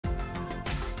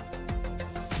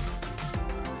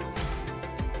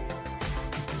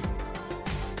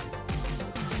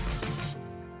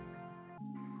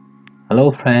Hello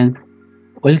friends,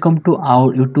 welcome to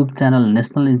our YouTube channel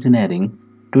National Engineering.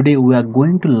 Today we are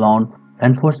going to learn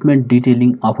reinforcement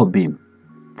detailing of a beam.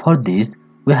 For this,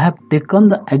 we have taken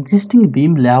the existing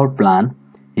beam layout plan.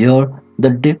 Here, the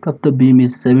depth of the beam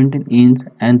is 17 inch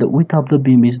and the width of the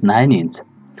beam is 9 inch.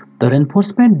 The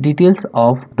reinforcement details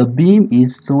of the beam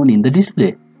is shown in the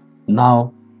display.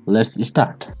 Now, let's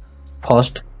start.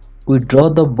 First, we draw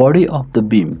the body of the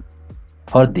beam.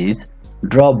 For this,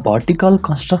 draw vertical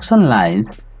construction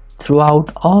lines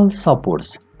throughout all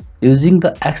supports using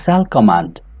the axial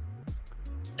command.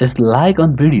 It's like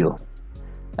on video.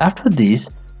 After this,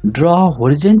 draw a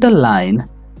horizontal line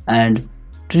and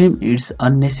trim its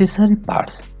unnecessary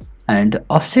parts and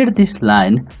offset this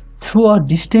line through a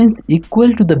distance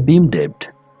equal to the beam depth,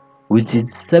 which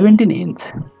is 17 inch.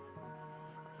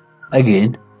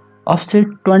 Again, offset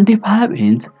 25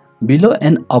 inch below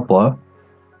and upper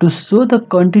to show the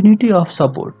continuity of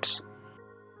supports.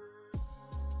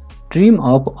 Trim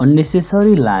up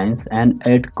unnecessary lines and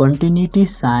add continuity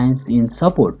signs in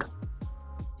support.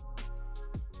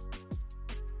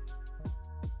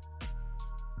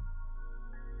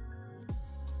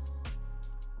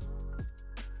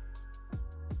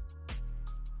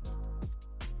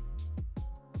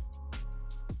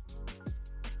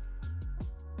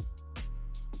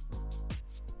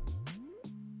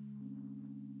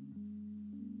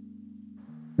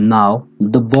 Now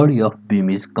the body of beam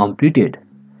is completed.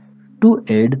 To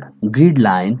add grid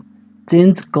line,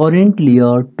 change current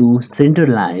layer to center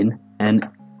line and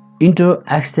enter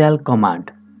axial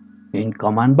command in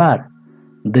command bar.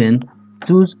 Then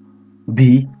choose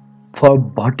V for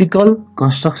vertical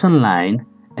construction line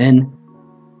and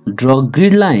draw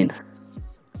grid line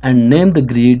and name the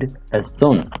grid as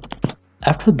shown.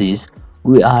 After this,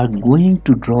 we are going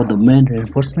to draw the main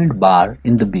reinforcement bar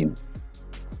in the beam.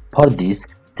 For this,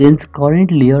 change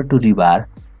current layer to rebar,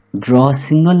 draw a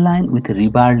single line with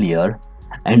rebar layer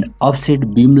and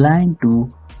offset beam line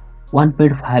to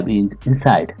 1.5 inch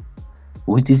inside,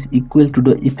 which is equal to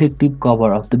the effective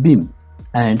cover of the beam,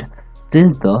 and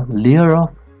change the layer of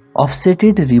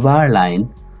offsetted rebar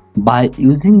line by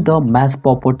using the match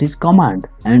properties command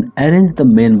and arrange the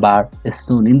main bar as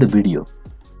shown in the video.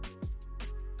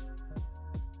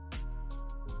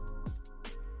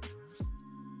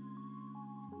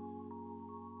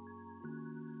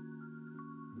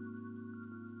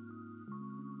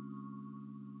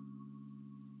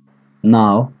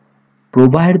 Now,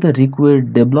 provide the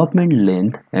required development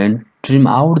length and trim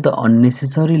out the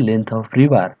unnecessary length of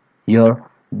rebar. Your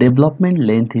development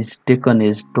length is taken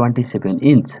as 27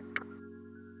 inch.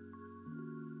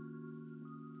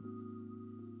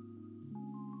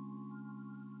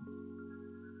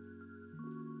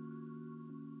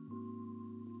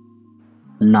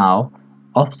 Now,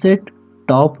 offset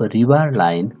top rebar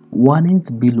line 1 inch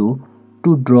below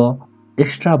to draw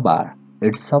extra bar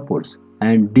it supports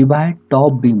and divide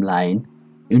top beam line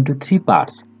into 3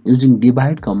 parts using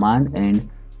divide command and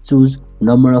choose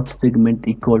number of segment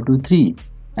equal to 3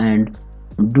 and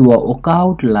do a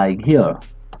walkout like here.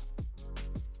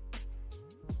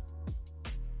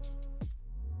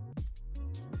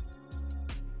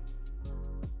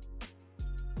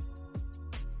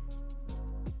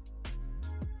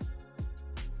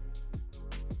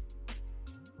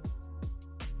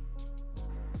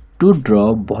 To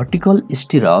draw vertical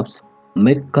stirrups,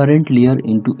 make current layer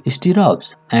into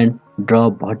stirrups and draw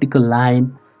vertical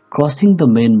line crossing the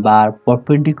main bar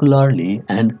perpendicularly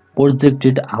and project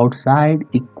it outside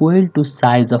equal to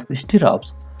size of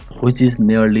stirrups, which is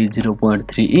nearly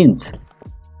 0.3 inch.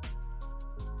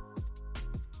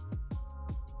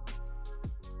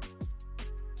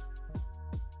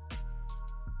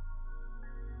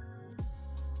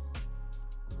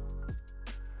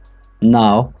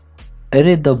 Now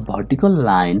array the vertical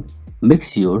line. Make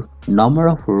sure number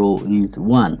of row is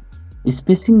 1.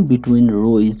 Spacing between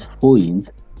row is 4 inch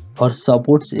for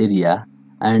supports area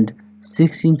and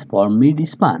 6 inch for mid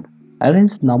span.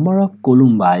 Arrange number of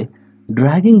column by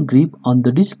dragging grip on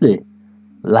the display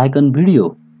like on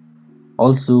video.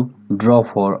 Also draw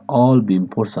for all beam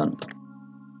portion.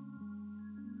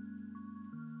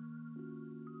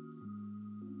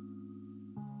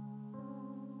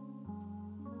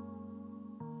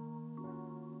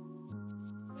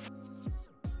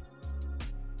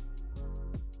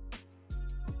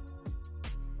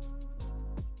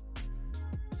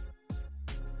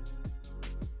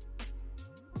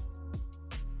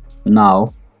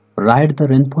 Now, write the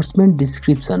reinforcement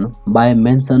description by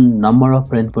mention number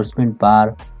of reinforcement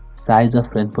bar, size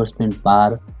of reinforcement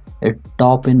bar at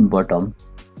top and bottom,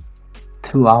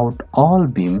 throughout all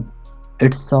beam,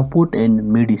 its support and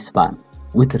mid span.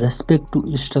 with respect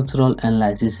to structural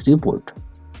analysis report.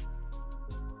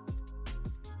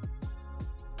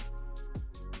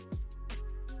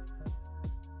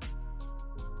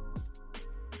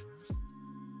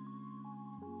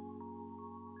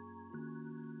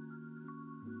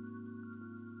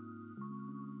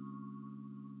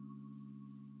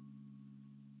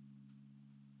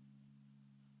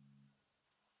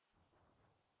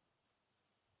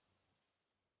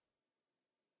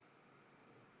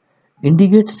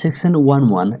 Indicate section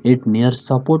 118 near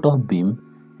support of beam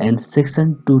and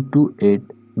section 228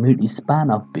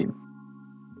 mid-span of beam.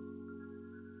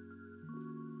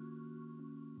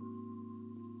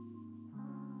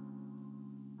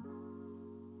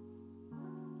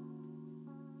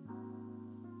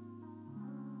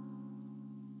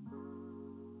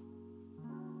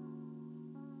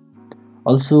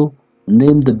 Also,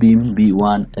 name the beam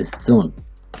B1 as zone.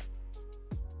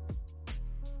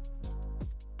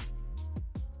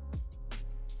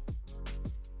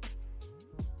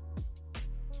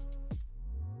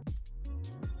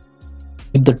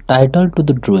 Give the title to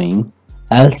the drawing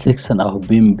L section of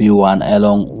beam B1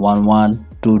 along 11,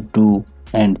 22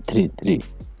 and 33.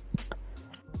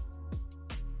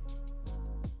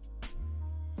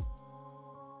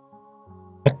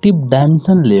 Active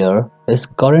dimension layer is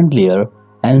current layer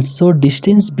and show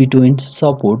distance between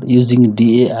support using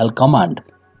DAL command.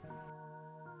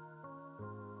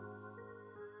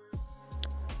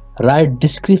 Write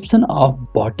description of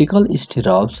vertical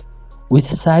stirrups with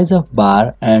size of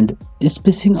bar and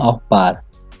spacing of bar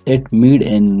at mid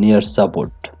and near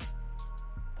support.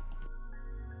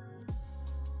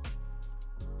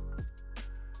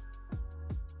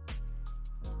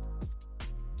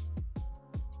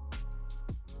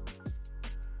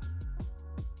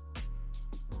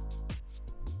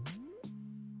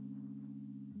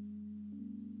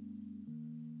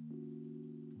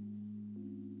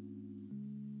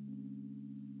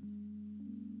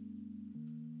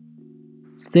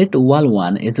 Set wall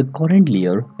 1 as a current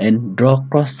layer and draw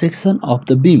cross section of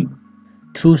the beam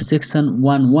through section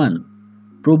 11.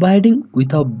 Providing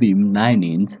without beam 9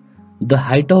 inch, the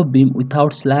height of beam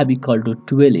without slab equal to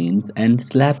 12 inch and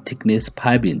slab thickness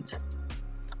 5 inch.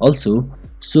 Also,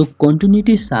 show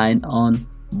continuity sign on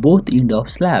both end of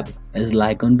slab as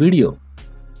like on video.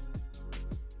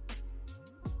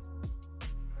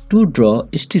 To draw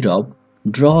stirrup,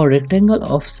 draw a rectangle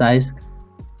of size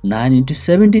 9 into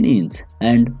 17 inch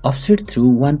and offset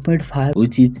through 1.5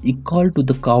 which is equal to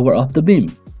the cover of the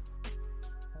beam.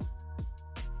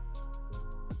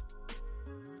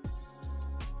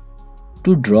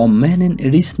 To draw main and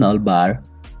additional bar,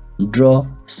 draw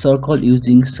circle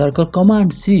using circle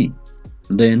command C.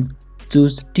 Then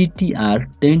choose TTR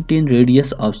 1010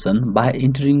 radius option by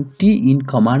entering T in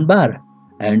command bar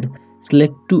and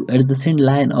select two adjacent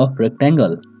line of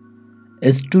rectangle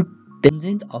as to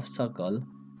tangent of circle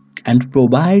and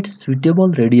provide suitable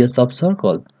radius of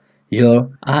circle. Here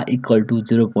R equal to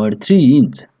 0.3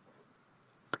 inch.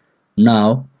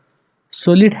 Now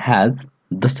solid has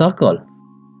the circle.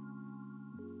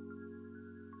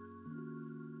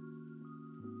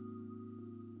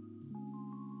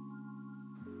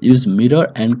 Use mirror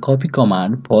and copy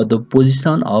command for the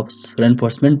position of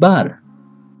reinforcement bar.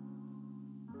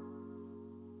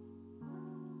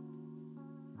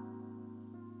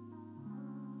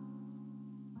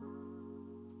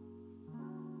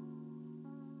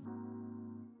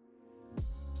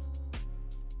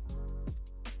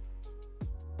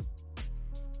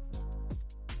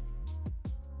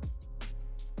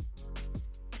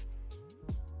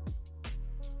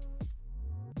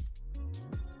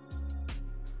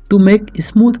 To make a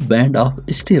smooth band of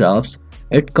stirrups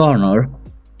at corner,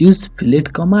 use fillet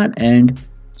command and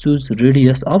choose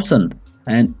radius option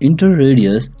and enter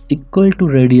radius equal to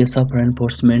radius of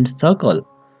reinforcement circle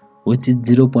which is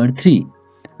 0.3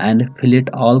 and fillet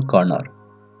all corner.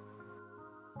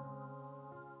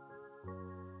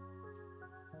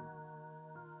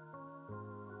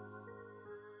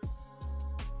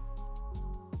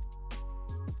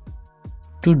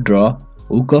 To draw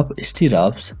hook of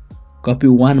stirrups, copy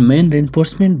one main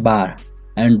reinforcement bar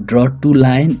and draw two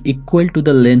lines equal to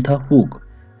the length of hook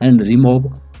and remove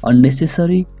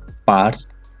unnecessary parts.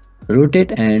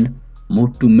 Rotate and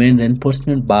move to main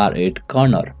reinforcement bar at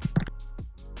corner.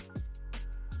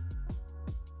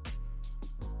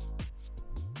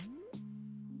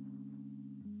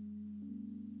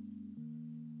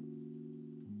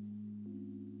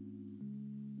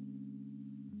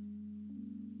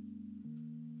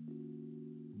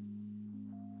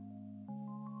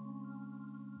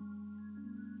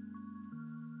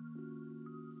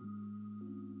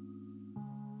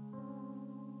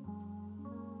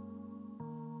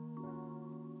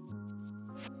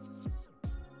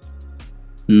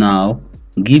 Now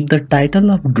give the title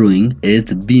of drawing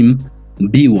as beam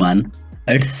B1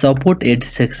 at support at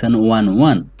section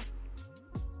 11.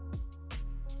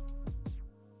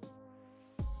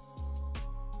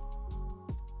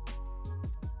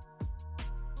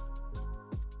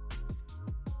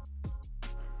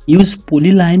 Use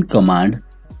polyline command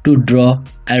to draw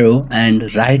arrow and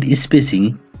write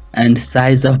spacing and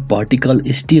size of vertical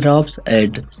stirrups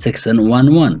at section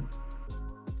 11.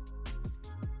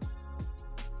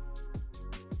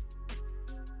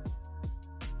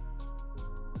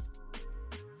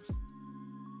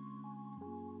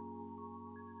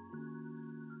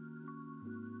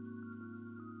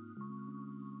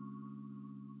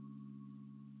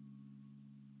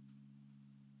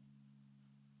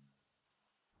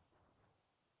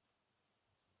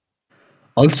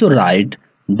 Also write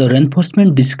the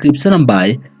reinforcement description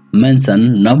by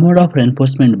mention number of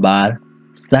reinforcement bar,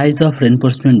 size of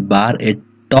reinforcement bar at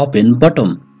top and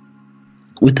bottom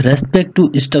with respect to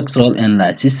structural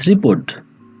analysis report.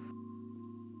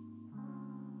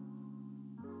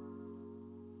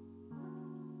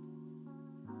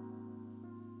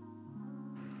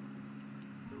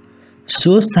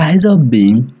 Show size of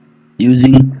beam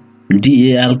using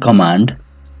DAL command.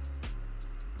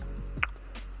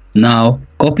 Now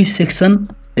copy section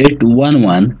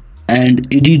 811 and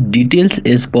edit details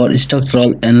as per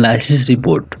structural analysis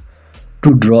report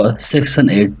to draw section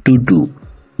 822,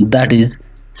 that is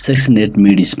section 8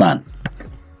 mid span.